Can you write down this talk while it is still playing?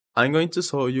I'm going to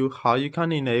show you how you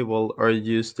can enable or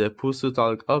use the push to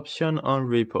talk option on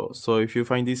R.E.P.O. So if you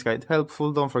find this guide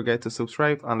helpful, don't forget to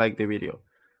subscribe and like the video.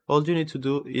 All you need to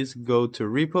do is go to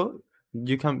R.E.P.O.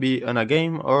 You can be on a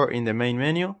game or in the main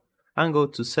menu and go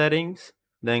to settings,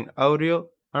 then audio,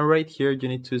 and right here you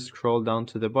need to scroll down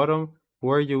to the bottom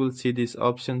where you will see this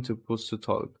option to push to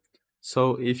talk.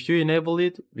 So if you enable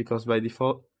it, because by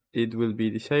default it will be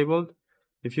disabled,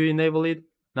 if you enable it,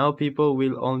 now people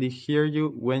will only hear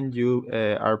you when you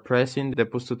are pressing the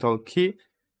push to talk key,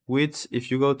 which if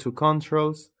you go to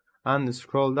controls and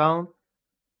scroll down,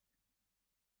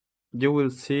 you will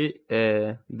see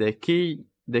the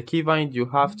keybind you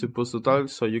have to push to talk,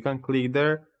 so you can click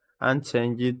there and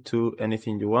change it to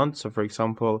anything you want. So for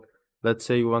example, let's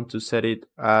say you want to set it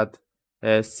at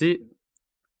C,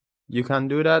 you can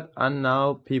do that, and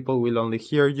now people will only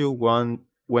hear you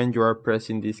when you are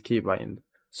pressing this keybind.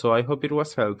 So I hope it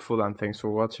was helpful and thanks for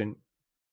watching.